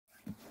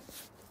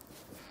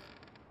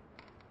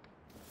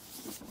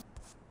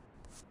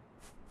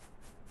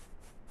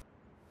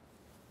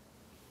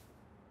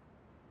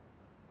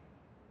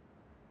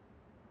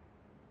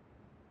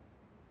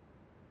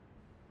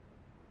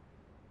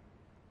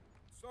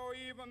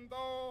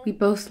We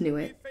both knew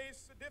it,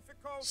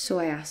 so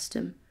I asked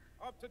him,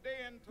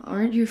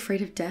 "Aren't you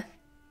afraid of death?"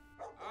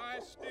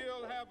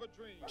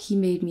 He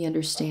made me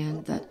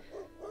understand that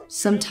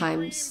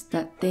sometimes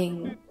that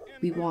thing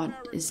we want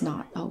is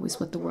not always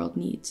what the world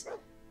needs.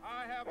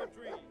 Good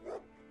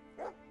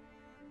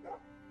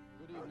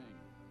evening.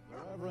 The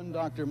Reverend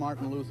Dr.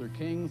 Martin Luther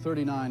King,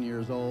 39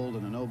 years old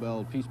and a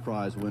Nobel Peace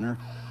Prize winner,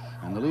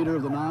 and the leader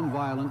of the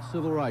nonviolent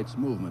civil rights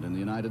movement in the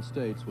United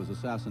States, was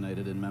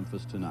assassinated in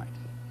Memphis tonight.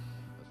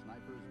 A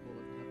sniper's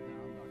bullet cut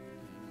down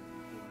Dr.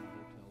 King at a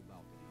hotel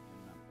balcony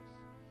in Memphis.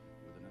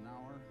 Within an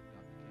hour,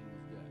 Dr. King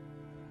was dead.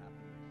 It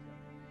happened at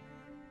 7.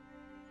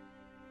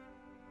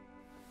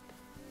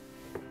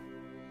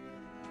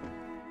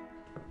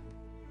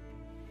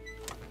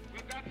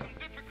 We've got some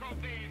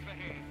difficult days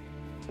ahead,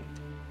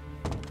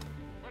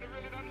 but it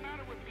really doesn't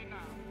matter with me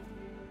now.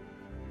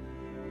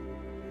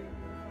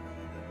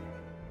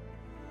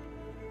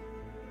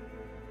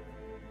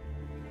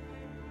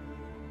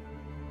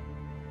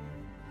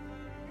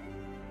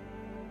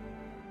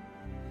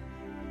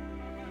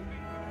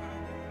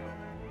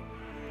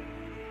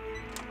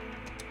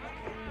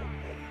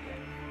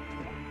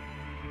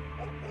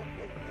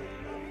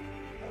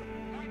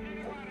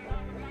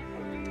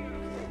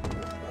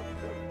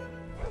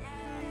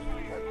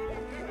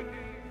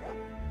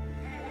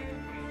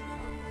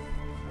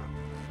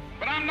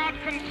 But I'm not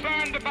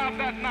concerned about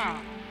that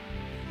now.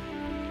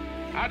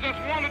 I just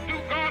want to do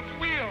God's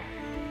will.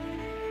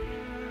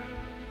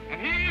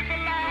 And He's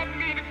allowed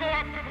me to go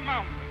up to the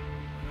mountain.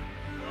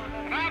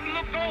 And I've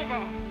looked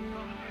over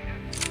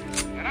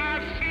and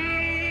I've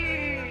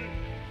seen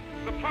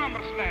the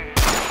promised land.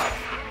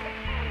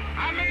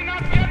 I may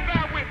not get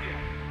there with you.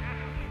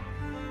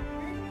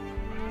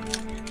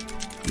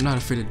 I'm not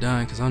afraid of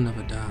dying because I'll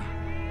never die.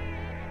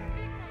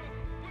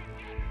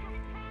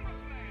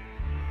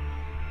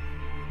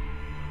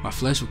 My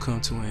flesh will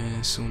come to an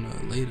end sooner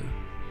or later.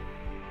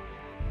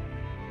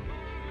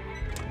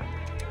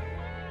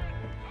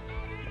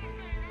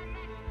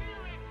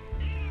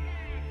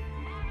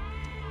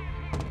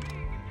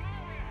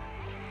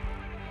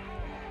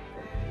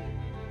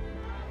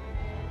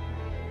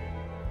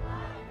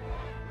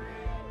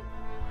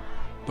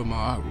 But my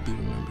art will be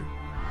remembered.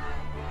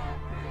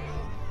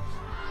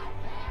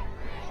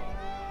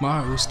 My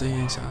art will stay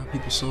inside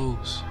people's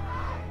souls,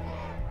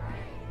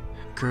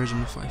 encourage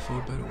them to fight for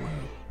a better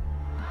world.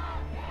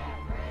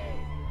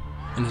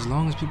 And as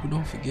long as people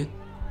don't forget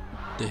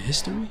their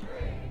history,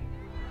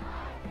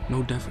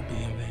 no death will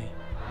be in vain.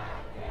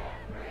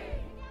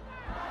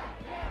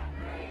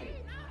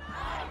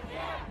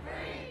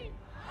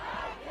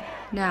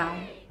 Now,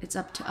 it's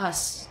up to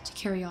us to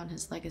carry on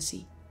his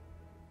legacy.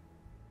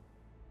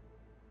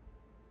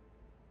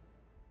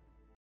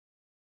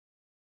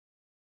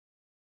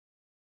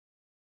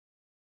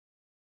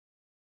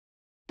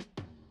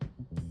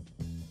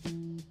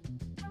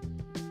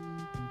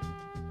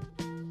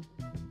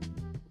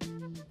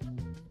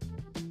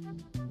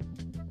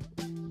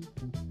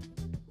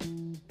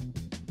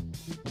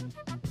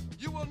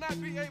 Not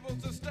be able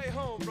to stay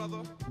home,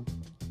 brother.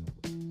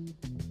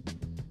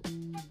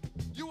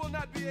 You will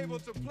not be able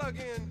to plug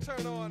in,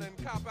 turn on, and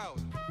cop out.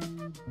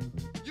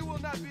 You will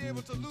not be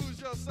able to lose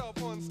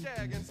yourself on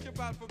Skag and skip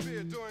out for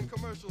beer during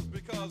commercials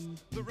because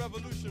the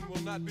revolution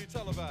will not be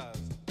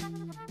televised.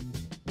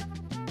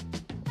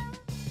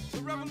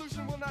 The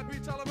revolution will not be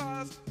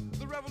televised.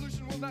 The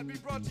revolution will not be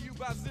brought to you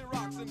by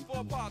Xerox in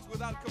 4 parts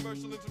without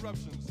commercial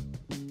interruptions.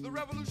 The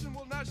revolution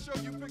will not show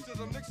you pictures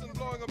of Nixon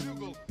blowing a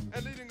bugle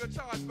and leading a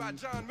charge by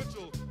John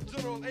Mitchell,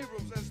 General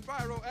Abrams, and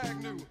Spyro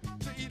Agnew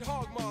to eat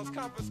hog maws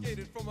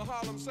confiscated from a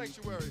Harlem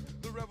sanctuary.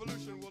 The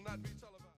revolution will not be